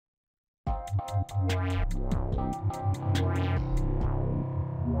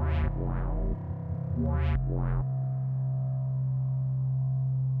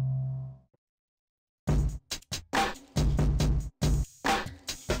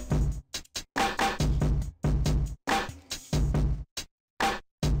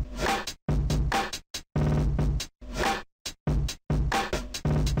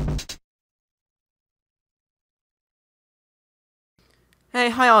Hey,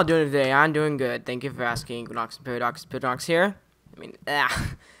 how y'all doing today? I'm doing good. Thank you for asking. Equinox and Paradox. Paradox here.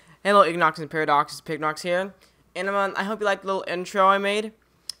 Hello, Equinox and Paradox. Paradox here. And I hope you liked the little intro I made.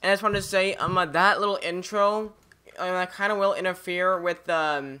 And I just wanted to say, that little intro, kind of will interfere with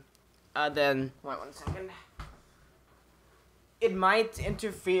wait 1 second. It might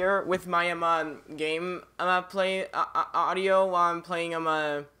interfere with my game play audio while I'm playing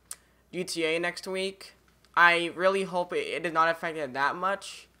GTA next week. I really hope it did not affect it that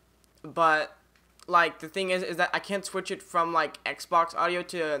much, but like the thing is that I can't switch it from like Xbox audio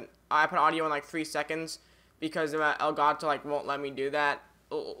to iPod audio in like 3 seconds because Elgato like won't let me do that.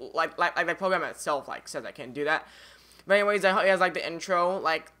 Like the program itself like says I can't do that. But anyways, I hope you guys like the intro.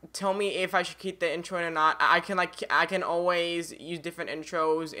 Like, tell me if I should keep the intro in or not. I can always use different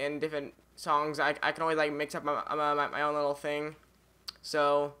intros in different songs. I can always like mix up my own little thing.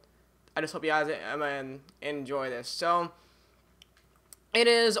 So I just hope you guys enjoy this. So it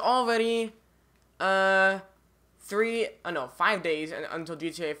is already 5 days until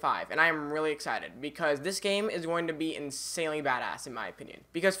GTA 5, and I am really excited because this game is going to be insanely badass in my opinion.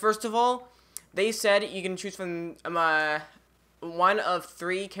 Because first of all, they said you can choose from one of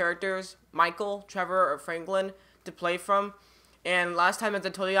 3 characters, Michael, Trevor, or Franklin, to play from. And last time, as I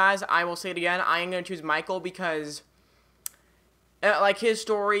told you guys, I will say it again, I am going to choose Michael because like, his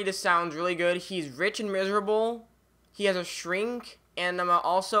story just sounds really good. He's rich and miserable. He has a shrink. And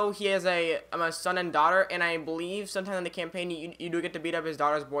also, he has a son and daughter. And I believe sometime in the campaign, you do get to beat up his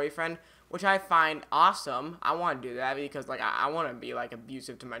daughter's boyfriend, which I find awesome. I want to do that because, like, I want to be, like,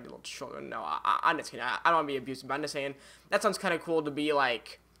 abusive to my little children. No, I'm just kidding. I don't want to be abusive. But I'm just saying, that sounds kind of cool to be,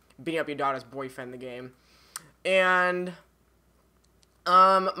 like, beating up your daughter's boyfriend in the game. And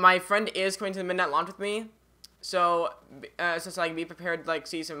my friend is coming to the midnight launch with me. So, like, be prepared to, like,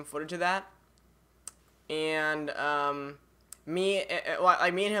 see some footage of that. And, me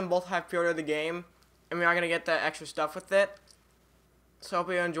and him both have pre-ordered the game, and we are going to get the extra stuff with it. So, I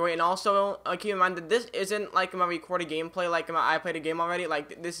hope you enjoy it. And also, keep in mind that this isn't, like, my recorded gameplay, like, I played a game already.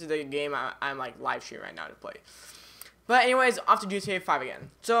 Like, this is the game I'm, like, live streaming right now to play. But, anyways, off to GTA 5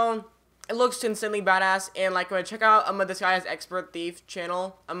 again. So, it looks insanely badass, and, like, when I check out, this guy's Expert Thief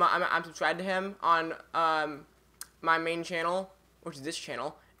channel. I'm subscribed to him on, my main channel, which is this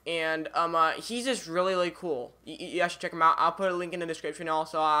channel, and he's just really cool. You guys should check him out. I'll put a link in the description.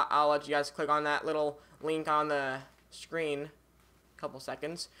 Also, I'll let you guys click on that little link on the screen. A couple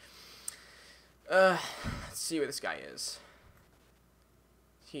seconds. Let's see where this guy is.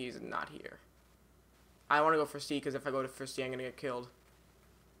 He's not here. I want to go for C because if I go for C, I'm gonna get killed.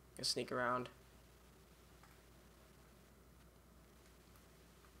 Gonna sneak around.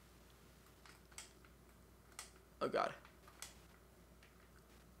 Oh god.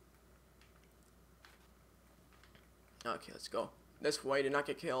 Okay, let's go. This way to not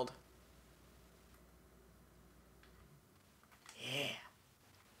get killed. Yeah.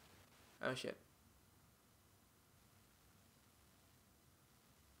 Oh shit.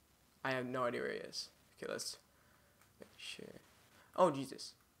 I have no idea where he is. Okay, let's make sure. Oh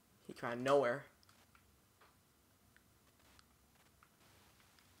Jesus. He came out of nowhere.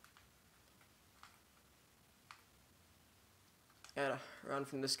 Gotta run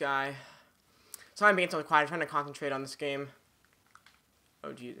from this guy. Sorry I'm being so quiet. I'm trying to concentrate on this game.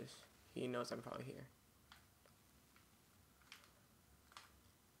 Oh, Jesus. He knows I'm probably here.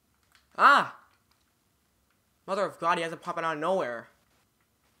 Ah! Mother of God, he hasn't popping out of nowhere.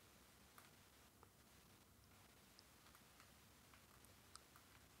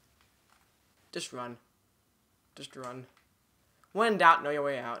 Just run. Just run. When in doubt, know your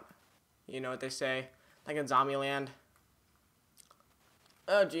way out. You know what they say. Like in Zombieland.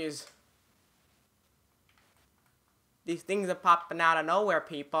 Oh, jeez. These things are popping out of nowhere,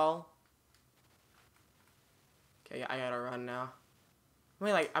 people. Okay, I gotta run now.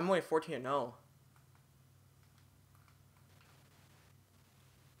 I'm only 14-0.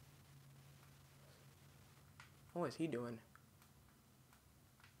 What is he doing?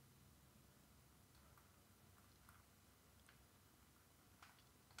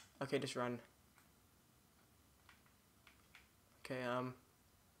 Okay, just run. Okay,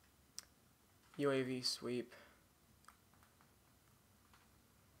 UAV sweep.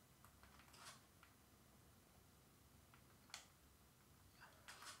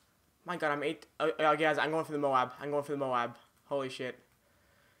 My God, I'm 8. Guys, I'm going for the Moab. I'm going for the Moab. Holy shit.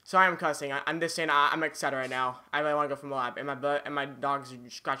 Sorry, I'm cussing. I'm just saying I'm excited right now. I really want to go for Moab. And my dog's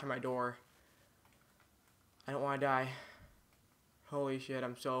scratching my door. I don't want to die. Holy shit,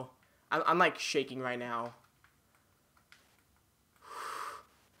 I'm like shaking right now.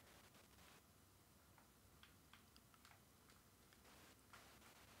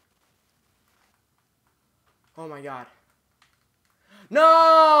 Oh my God.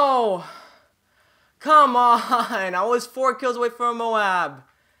 No! Come on! I was 4 kills away from Moab.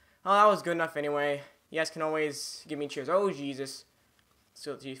 Oh, that was good enough anyway. You guys can always give me cheers. Oh, Jesus.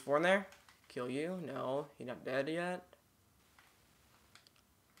 Still G4 in there. Kill you. No, you're not dead yet.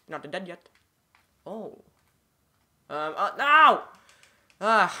 Not dead yet. Oh. No!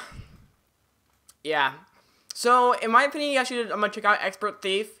 Yeah. So, in my opinion, you guys should, I'm gonna check out Expert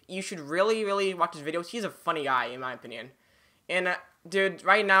Thief. You should really, really watch his videos. He's a funny guy, in my opinion. And, dude,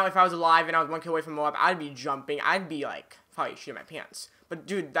 right now, if I was alive and I was 1 kill away from Moab, I'd be jumping. I'd be, like, probably shitting my pants. But,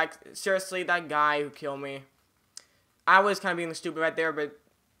 dude, like, seriously, that guy who killed me, I was kind of being stupid right there, but,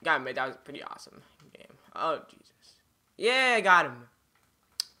 gotta admit, that was a pretty awesome game. Oh, Jesus. Yeah, I got him.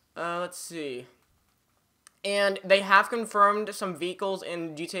 Let's see. And they have confirmed some vehicles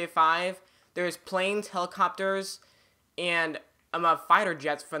in GTA 5. There's planes, helicopters, and fighter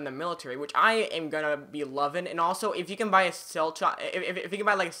jets from the military, which I am gonna be loving. And also, if you can buy a stealth if you can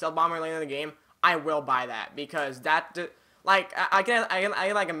buy like a stealth bomber later in the game, I will buy that, because that, like, I can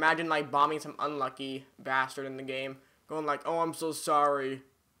like imagine like bombing some unlucky bastard in the game, going like, oh, I'm so sorry,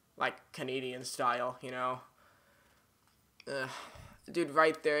 like Canadian style, you know. Dude,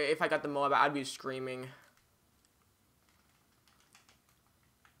 right there, if I got the Moab, I'd be screaming.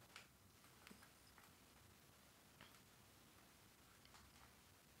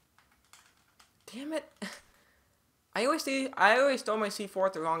 Damn it. I always throw my C4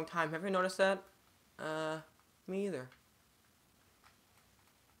 at the wrong time. Have you noticed that? Me either.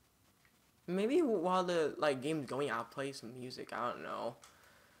 Maybe while the like game's going, I'll play some music. I don't know.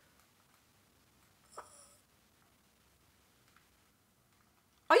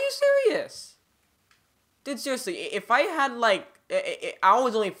 Are you serious? Dude, seriously, if I had like, I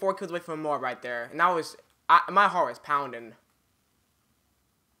was only 4 kills away from more right there, and that was, my heart was pounding.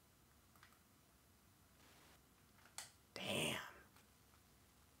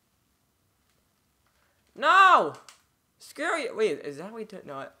 No! Scary. Wait, is that way too?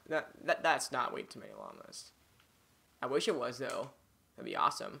 No, that's not way too many llamas. I wish it was, though. That'd be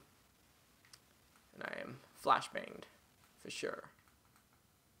awesome. And I am flashbanged, for sure.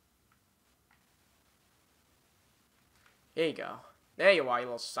 There you go. There you are, you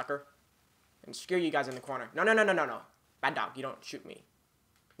little sucker. And screw you guys in the corner. No, no, no, no, no, no. Bad dog, you don't shoot me.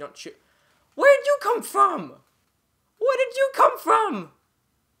 You don't shoot. Where did you come from? Where did you come from?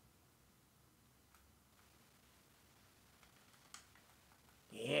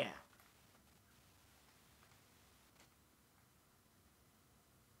 Yeah.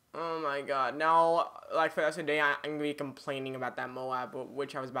 Oh my God. Now, like for the rest of the day, I'm going to be complaining about that Moab,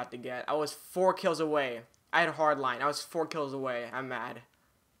 which I was about to get. I was 4 kills away. I had a hard line. I was 4 kills away. I'm mad.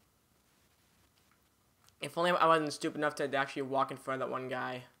 If only I wasn't stupid enough to actually walk in front of that one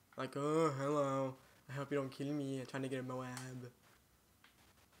guy. Like, oh, hello. I hope you don't kill me. I'm trying to get a Moab.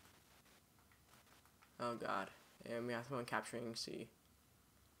 Oh God. And we have someone capturing C.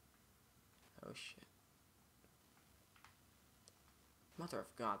 Oh shit. Mother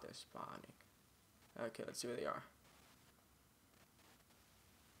of God, they're spawning. Okay, let's see where they are.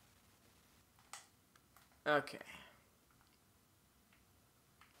 Okay.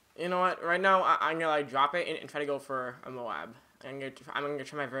 You know what? Right now, I'm gonna like drop it and try to go for a Moab. I'm gonna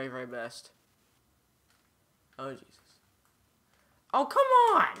try my very, very best. Oh Jesus. Oh come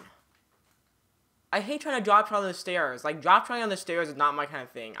on! I hate trying to drop try on the stairs. Like drop trying on the stairs is not my kind of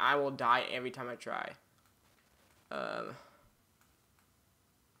thing. I will die every time I try.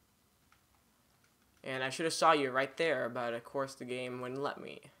 And I should have saw you right there, but of course the game wouldn't let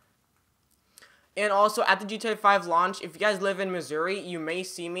me. And also, at the GTA 5 launch, if you guys live in Missouri, you may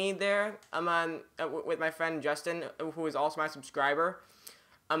see me there. I'm with my friend Justin, who is also my subscriber.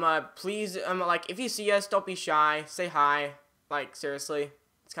 Please, like, if you see us, don't be shy. Say hi. Like, seriously.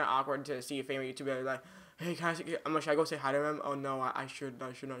 It's kind of awkward to see a famous YouTuber like, hey, should I go say hi to him? Oh, no, I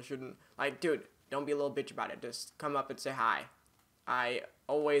shouldn't. Like, dude, don't be a little bitch about it. Just come up and say hi. I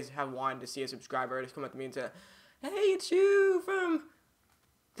always have wanted to see a subscriber just come up to me and say, hey, it's you from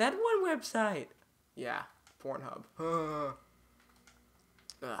that one website. Yeah, Pornhub.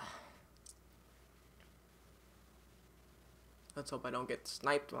 Let's hope I don't get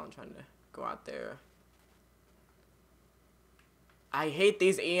sniped while I'm trying to go out there. I hate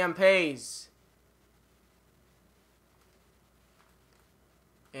these EMPs.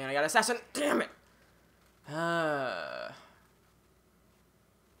 And I got assassin. Damn it.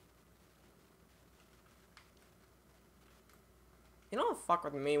 You don't fuck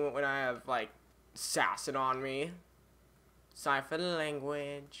with me when I have, like, assassin on me. Sorry for the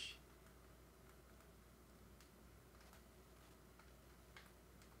language.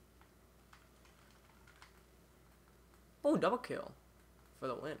 Oh, double kill. For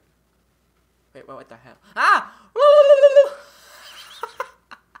the win. Wait, what the hell? Ah!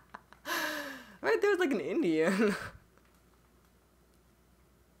 Right there's like an Indian.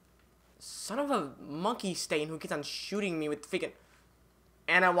 Son of a monkey stain who keeps on shooting me with freaking.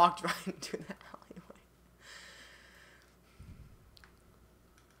 And I walked right into that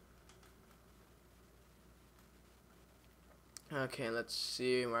alleyway. Okay, let's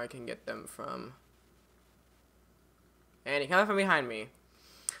see where I can get them from. And he coming from behind me.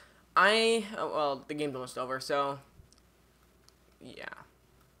 Well, the game's almost over, so yeah.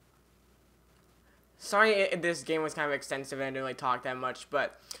 Sorry if this game was kind of extensive and I didn't really talk that much,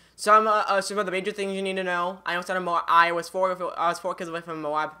 but some about the major things you need to know. I know I was 4 kids away from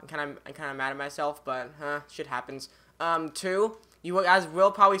Moab. I'm kind of mad at myself, but shit happens. 2, you guys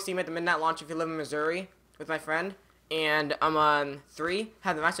will probably see me at the midnight launch if you live in Missouri with my friend. And 3,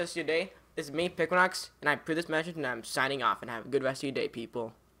 have the nice rest of your day. This is me, Pickwinox, and I approve this message, and I'm signing off. And have a good rest of your day,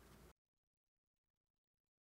 people.